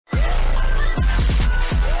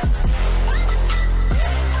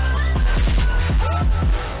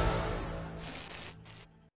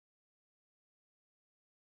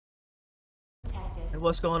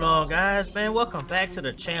What's going on, guys? Man, welcome back to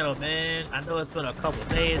the channel, man. I know it's been a couple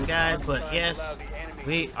days, guys, but yes,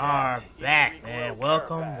 we are back, man.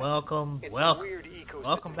 Welcome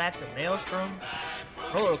back to Maelstrom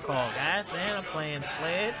Protocol, guys. Man, I'm playing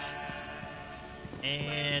Sledge,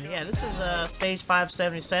 and yeah, this is stage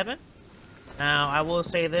 577. Now, I will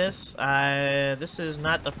say this: this is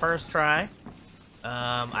not the first try.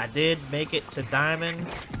 I did make it to Diamond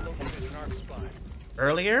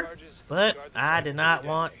earlier, but I did not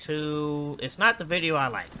want to. It's not the video I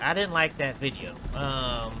like. I didn't like that video.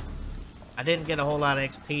 I didn't get a whole lot of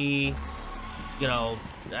XP. You know,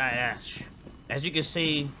 as you can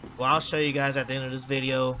see, well, I'll show you guys at the end of this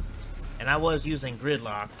video. And I was using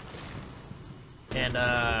gridlock, and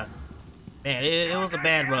man, it was a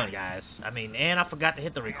bad run, guys. I mean, and I forgot to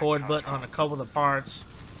hit the record button on a couple of the parts.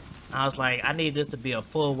 I was like, I need this to be a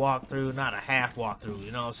full walkthrough, not a half walkthrough.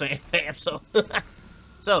 You know what I'm saying?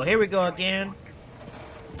 So here we go again.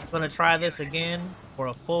 I'm gonna try this again for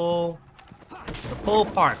the full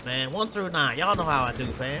part, man. 1 through 9. Y'all know how I do,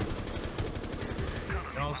 man.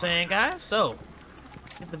 You know what I'm saying, guys? So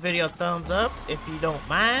give the video a thumbs up if you don't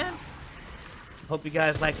mind. Hope you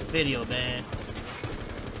guys like the video, man.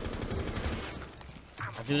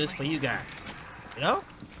 I do this for you guys. You know?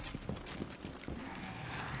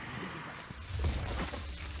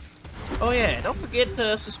 Oh yeah, don't forget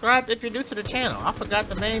to subscribe if you're new to the channel. I forgot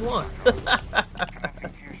the main one.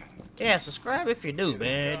 Yeah, subscribe if you're new,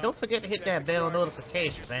 man. Don't forget to hit that bell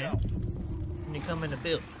notification, man, when you come in the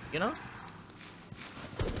building, you know?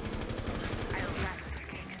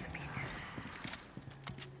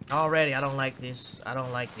 Already, I don't like this. I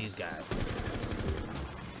don't like these guys.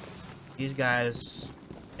 These guys,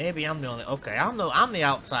 maybe I'm the only, okay, I'm the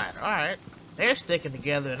outsider. Alright, they're sticking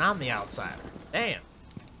together and I'm the outsider. Damn.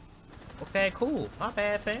 Okay, cool. My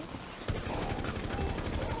bad, fam.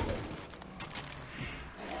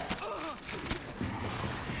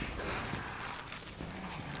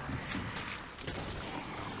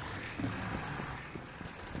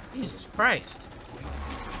 Jesus Christ.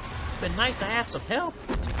 It's been nice to have some help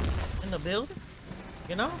in the building.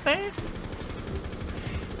 You know, fam?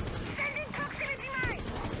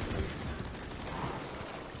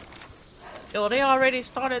 Yo, they already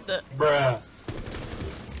started the... Bruh.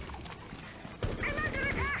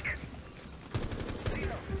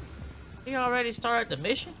 He already started the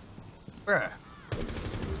mission? Bruh.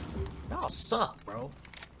 Y'all suck, bro.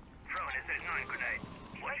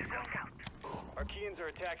 Archeans are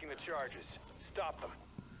attacking the charges. Stop them.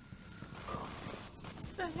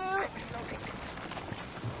 What the hell?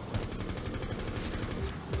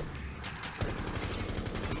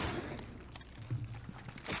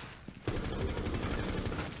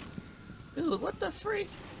 Dude, what the freak?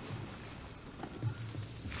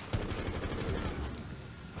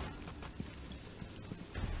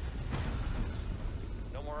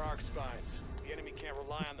 The enemy can't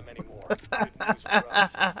rely on them anymore. Good news for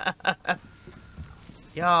us.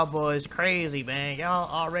 Y'all boys crazy, man. Y'all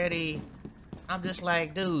already... I'm just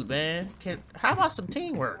like, dude, man. How about some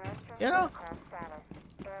teamwork? You know?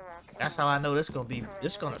 That's how I know this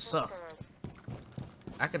gonna suck.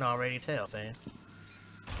 I can already tell, fam.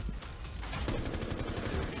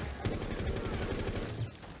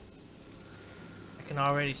 I can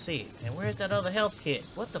already see it. And where's that other health kit?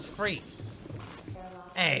 What the freak?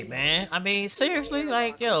 Hey, man. I mean, seriously?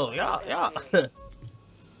 Like, yo, y'all.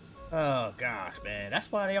 Oh, gosh, man.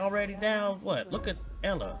 That's why they already down. What? Look at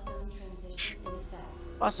Ella.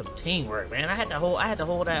 About some teamwork, man. I had to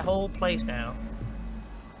hold that whole place down.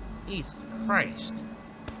 Jesus Christ.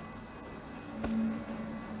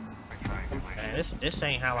 Man, this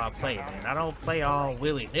ain't how I play, man. I don't play all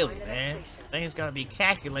willy-nilly, man. Things gotta be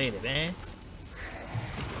calculated, man.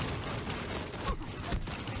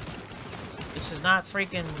 This is not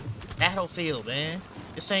freaking Battlefield, man.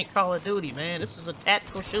 This ain't Call of Duty, man. This is a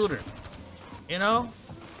tactical shooter. You know?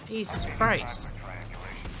 Jesus Christ.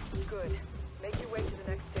 Good. Make your way to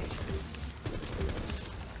the next station.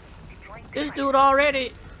 This dude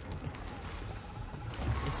already...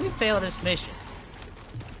 If we fail this mission...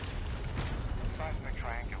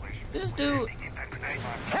 This dude...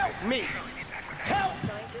 Help me! Help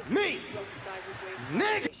me!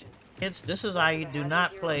 Nigga! This is how you do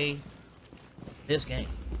not play this game.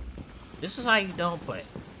 This is how you don't play.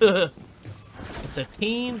 It's a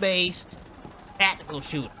team-based tactical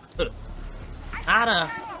shooter. Not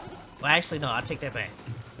a... Well, actually, no, I take that back.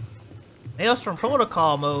 Maelstrom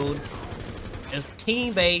Protocol mode is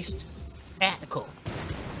team-based tactical.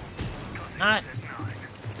 Not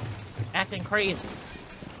acting crazy.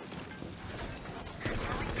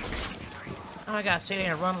 Now I gotta sit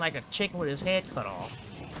there and run like a chicken with his head cut off.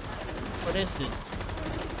 For this dude.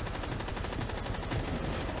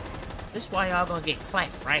 This is why y'all gonna get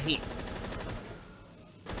clapped right here.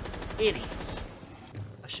 Idiots.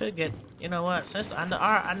 I should get, you know what, since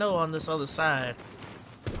I know on this other side.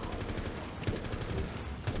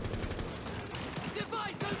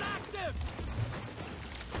 Devices active!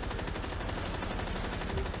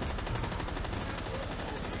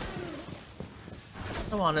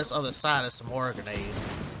 I know on this other side of some more grenades,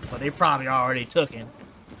 but they probably already took him.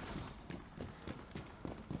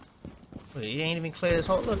 Wait, you ain't even clear this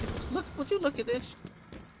whole, look, would you look at this?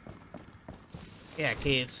 Yeah,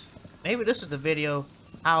 kids. Maybe this is the video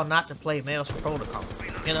how not to play Maelstrom Protocol,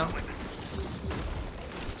 you know?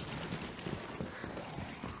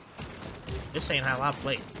 This ain't how I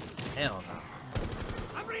play it. Hell no.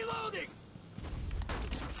 I'm reloading!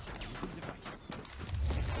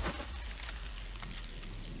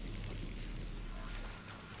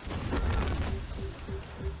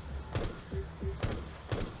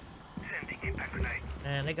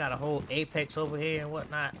 Man, they got a whole Apex over here and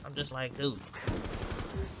whatnot. I'm just like, dude.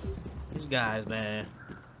 These guys, man.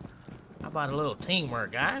 How about a little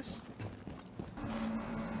teamwork, guys?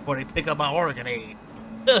 Before they pick up my aura grenade.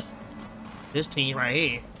 This team right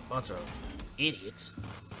here, bunch of idiots.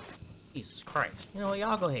 Jesus Christ. You know what,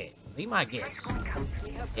 y'all go ahead. Be my guest.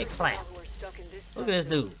 Get clapped. Look at this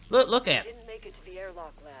dude. Look at him. Didn't make it to the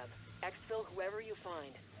airlock lab. Exfil whoever you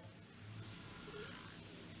find.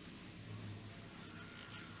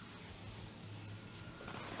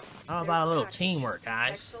 How about a little teamwork,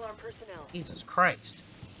 guys? Exfil our personnel. Jesus Christ.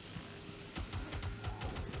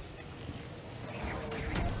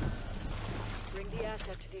 Bring the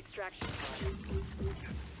asset to the extraction pod.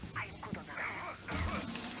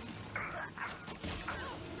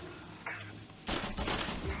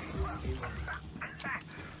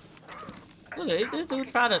 Look at it. This dude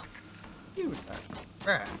try to... He was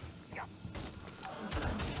bruh.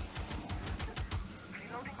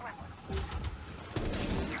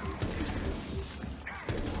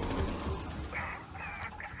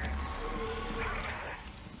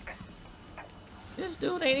 This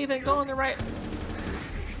dude ain't even going the right...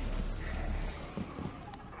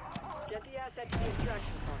 Get the asset to the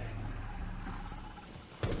extraction pod.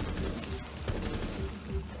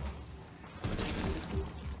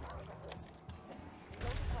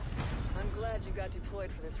 I'm glad you got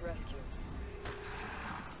deployed for this rescue.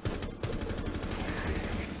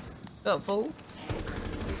 What's up, fool?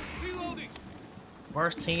 Reloading!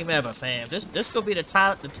 Worst team ever, fam. This gonna be the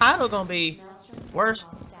title. The title gonna be worst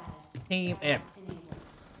team ever.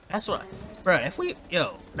 That's what, bruh. If we,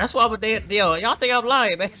 that's why y'all think I'm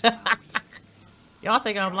lying, man. Y'all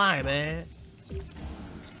think I'm lying, man.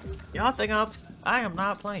 Y'all think I am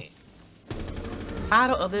not playing.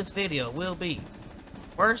 Title of this video will be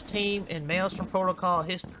worst team in Maelstrom Protocol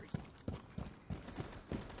history.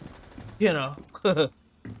 You know, good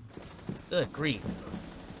grief.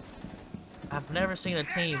 I've never seen a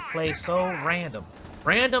team play so random.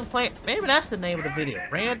 Random play. Maybe that's the name of the video.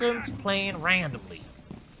 Randoms playing randomly.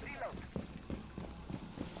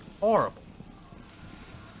 Horrible.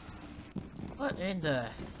 What in the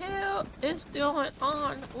hell is going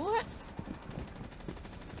on? What?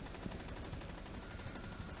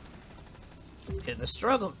 Yeah, the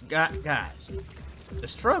struggle, guys. The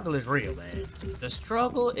struggle is real, man. The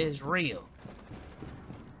struggle is real.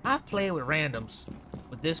 I've played with randoms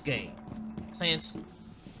with this game since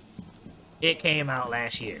it came out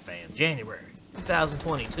last year, fam. January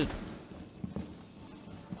 2022.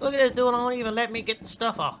 Look at this dude, don't even let me get the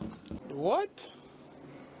stuff off. What?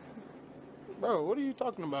 Bro, what are you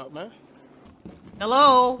talking about, man?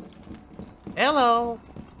 Hello? Hello?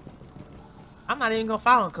 I'm not even gonna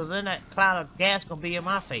follow him because then that cloud of gas gonna be in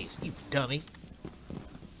my face, you dummy.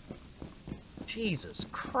 Jesus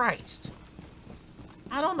Christ.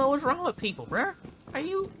 I don't know what's wrong with people, bruh. Are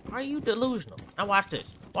you delusional? Now watch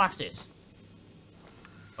this. Watch this.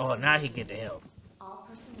 Oh, now he get the help. All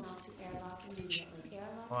personnel to airlock immediately.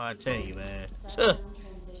 Airlock Oh, I tell you, man.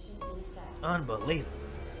 transition in effect. Unbelievable.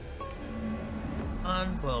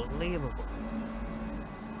 Unbelievable.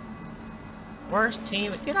 Worst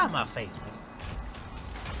team. Get out of my face, man.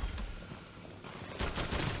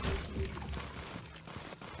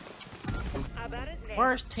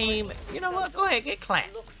 Worst team. You know what? Go ahead, get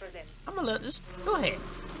clapped. I'm gonna let this. Go ahead.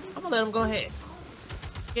 I'm gonna let him go ahead.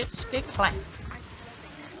 Get clapped.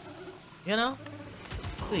 You know?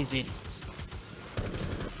 These idiots.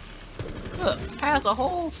 Look, has a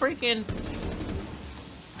whole freaking.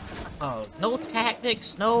 No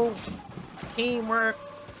tactics, no teamwork,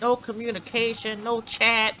 no communication, no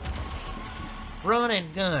chat. Run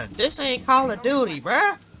and gun. This ain't Call of Duty,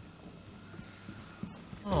 bruh.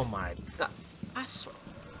 Oh my god. I swear.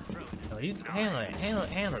 No, you handle that.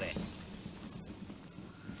 Handle that.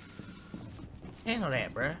 handle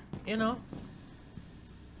that, bruh. You know?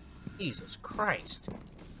 Jesus Christ.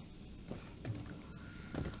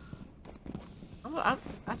 I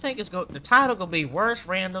think the title gonna be Worst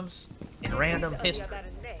Randoms in Random History.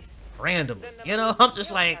 Random. You know, I'm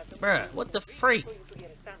just like, bruh, what the freak?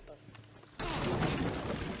 I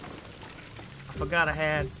forgot I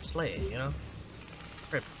had sled, you know?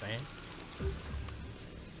 Tripping, man.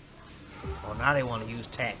 Oh, now they want to use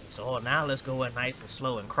tactics. Oh, now let's go in nice and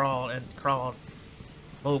slow and crawl,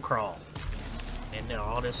 low crawl. And then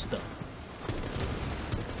all this stuff.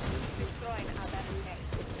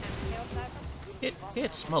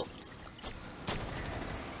 Hit smoke.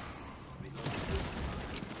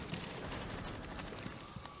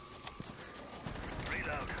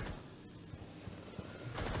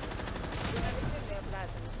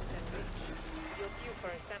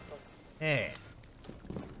 Yeah.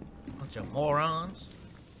 Bunch of morons.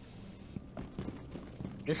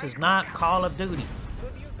 This is not Call of Duty.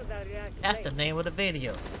 That's the name of the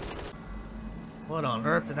video. What on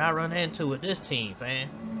earth did I run into with this team, man?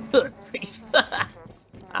 Good grief.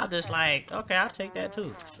 I'm just like, okay, I'll take that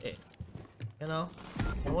too. Shit. You know?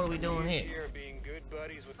 And what are we doing here? Being good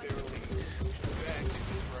buddies with their leads. Back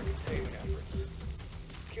for containment efforts.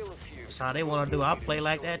 Kill a few. That's how they want to do. I'll play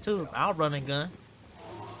like that too. I'll run and gun.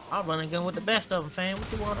 I'll run and gun with the best of them, fam.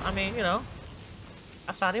 What you want? I mean, you know,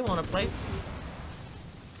 that's how they want to play.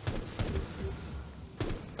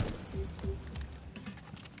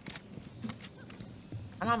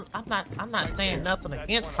 And I'm not saying nothing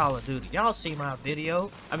against Call of Duty. Y'all see my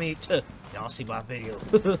video. I mean, y'all see my video.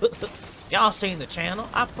 Y'all seen the channel.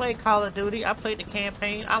 I play Call of Duty. I played the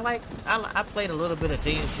campaign. I played a little bit of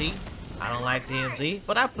DMZ. I don't like DMZ,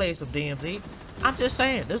 but I played some DMZ. I'm just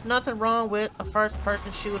saying, there's nothing wrong with a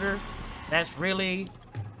first-person shooter that's really,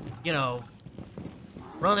 you know,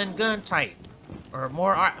 run and gun type, or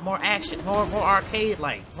more action, more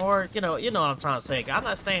arcade-like, more, you know what I'm trying to say. I'm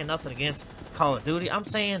not saying nothing against Call of Duty. I'm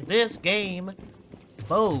saying this game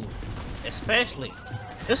mode, especially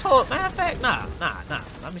this whole matter of fact, nah.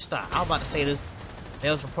 Let me stop. I was about to say this,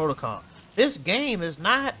 Maelstrom Protocol. This game is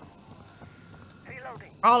not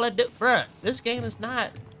all it do, bruh. This game is not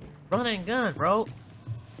run and gun, bro.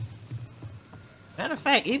 Matter of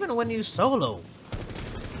fact, even when you solo,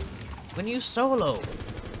 it's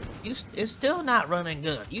still not run and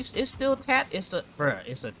gun. It's still it's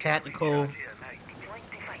a tactical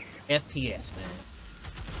FPS, man.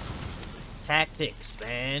 Tactics,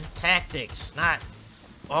 man. Tactics, not,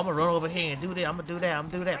 oh, I'm gonna run over here and do that, I'm gonna do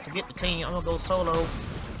that, forget the team, I'm gonna go solo,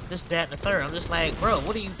 this, that, and the third. I'm just like, bro,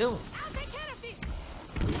 what are you doing?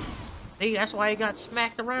 See, that's why you got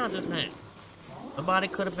smacked around just now. Somebody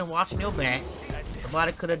could have been watching your back.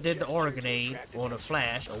 Somebody could have did the aura grenade or the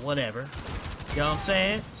flash or whatever. You know what I'm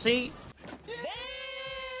saying? See?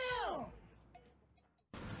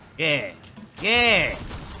 Yeah. Yeah.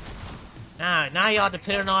 Now y'all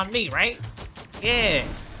depending on me, right? Yeah.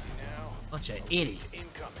 Bunch of idiots.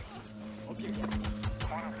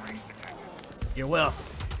 You're welcome.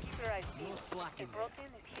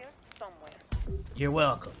 You're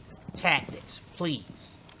welcome. Tactics,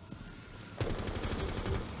 please.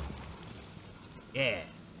 Yeah.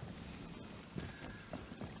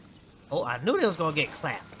 Oh, I knew they was gonna get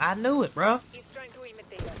clapped. I knew it, bro.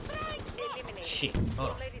 Shit.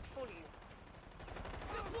 Hold on.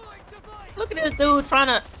 Look at this dude trying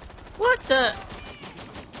to. What the?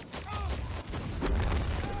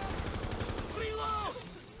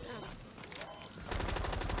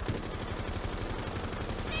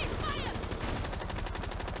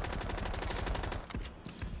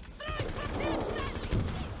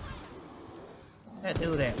 That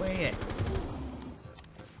dude at? Where he at?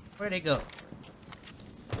 Where'd they go?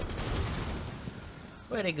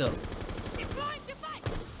 Where'd they go?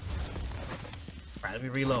 Alright, let me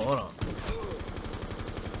reload. Hold on.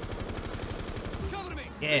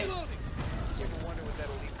 Yeah.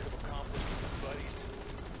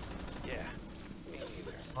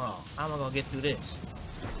 Oh, how am I gonna get through this?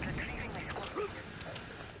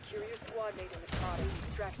 Curious squad mate in the car is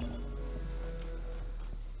extracting.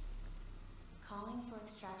 Calling for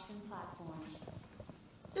extraction platforms.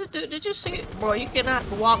 Did you see it? Bro, you cannot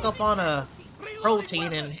walk up on a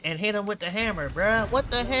protein and hit him with the hammer, bruh. What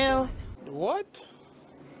the hell? What?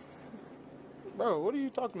 Bro, what are you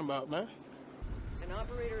talking about, man? An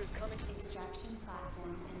operator is coming. Extraction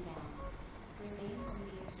platform inbound. Remain on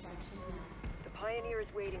the extraction net. The Pioneer is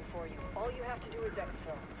waiting for you. All you have to do is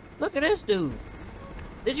exfil. Look at this dude.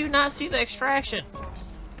 Did you not see the extraction?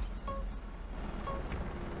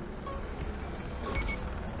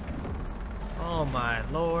 Oh my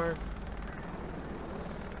lord.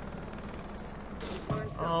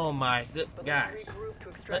 Oh my good But let's guys. regroup to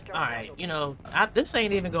extract our Alright, casualties. you know, this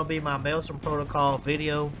ain't even gonna be my Maelstrom Protocol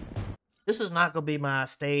video. This is not gonna be my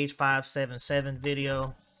stage 577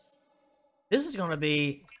 video. This is gonna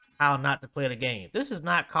be how not to play the game. This is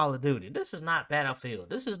not Call of Duty. This is not Battlefield.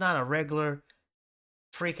 This is not a regular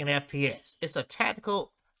freaking FPS. It's a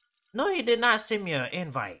tactical. No, he did not send me an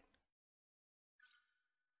invite.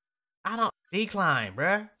 I don't decline,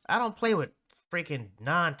 bruh. I don't play with freaking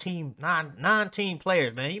non-team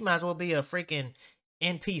players, man. You might as well be a freaking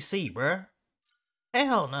NPC, bruh.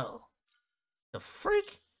 Hell no. The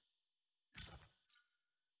freak?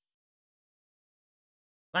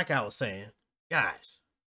 Like I was saying, guys.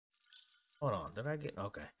 Hold on, did I get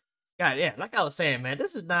okay? God, yeah, like I was saying, man,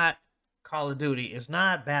 this is not Call of Duty. It's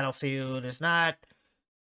not Battlefield. It's not,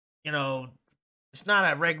 you know, it's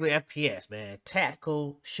not a regular FPS, man.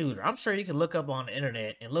 Tactical shooter. I'm sure you can look up on the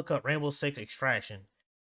internet and look up Rainbow Six Extraction.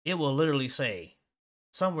 It will literally say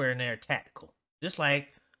somewhere in there tactical. Just like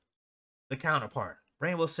the counterpart.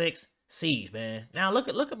 Rainbow Six Siege, man. Now look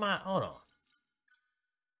at my hold on.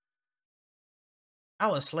 I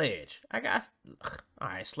was Sledge.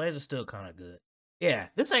 Alright, Sledge is still kinda good. Yeah,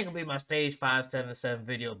 this ain't gonna be my stage 577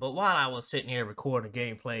 video, but while I was sitting here recording the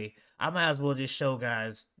gameplay, I might as well just show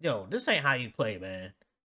guys, yo, this ain't how you play, man.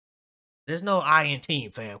 There's no I in team,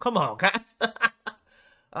 fam. Come on, guys.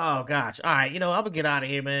 Oh gosh. Alright, you know, I'm gonna get out of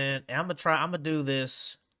here, man. And I'm gonna do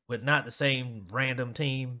this with not the same random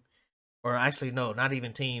team. Or actually, no, not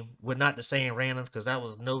even team. With not the same randoms, because that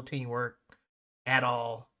was no teamwork at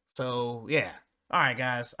all. So, yeah. Alright,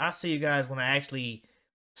 guys. I'll see you guys when I actually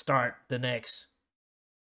start the next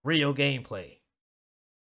real gameplay.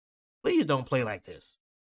 Please don't play like this.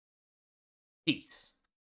 Peace.